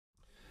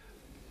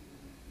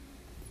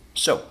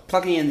So,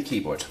 plugging in the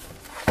keyboard.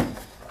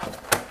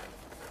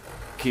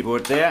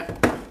 Keyboard there,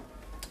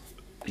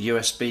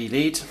 USB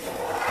lead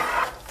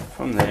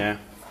from there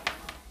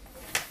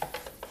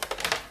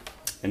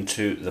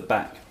into the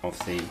back of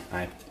the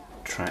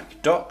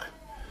iTrack dock.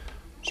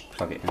 Just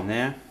plug it in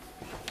there.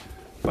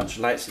 A bunch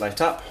of lights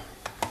light up.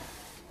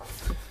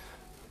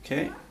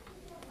 Okay.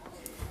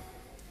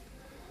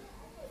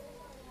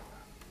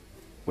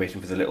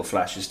 Waiting for the little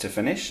flashes to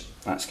finish.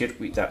 That's good.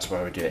 That's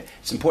why we do it.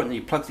 It's important that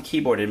you plug the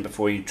keyboard in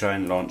before you try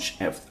and launch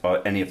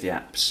any of the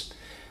apps.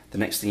 The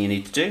next thing you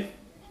need to do,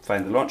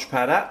 find the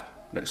Launchpad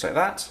app. Looks like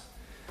that.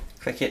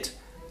 Click it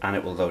and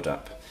it will load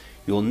up.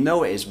 You'll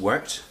know it has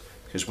worked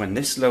because when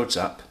this loads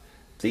up,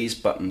 these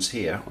buttons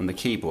here on the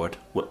keyboard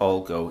will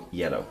all go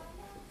yellow.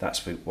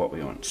 That's what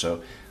we want. So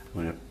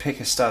I'm going to pick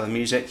a style of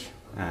music.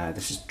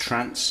 This is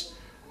trance,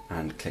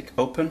 and click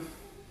open.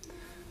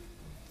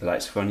 The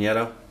lights have gone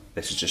yellow.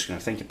 This is just going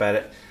to think about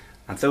it,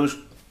 and those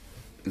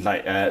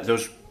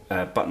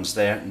buttons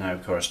there now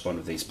correspond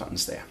with these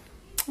buttons there.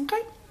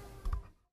 Okay.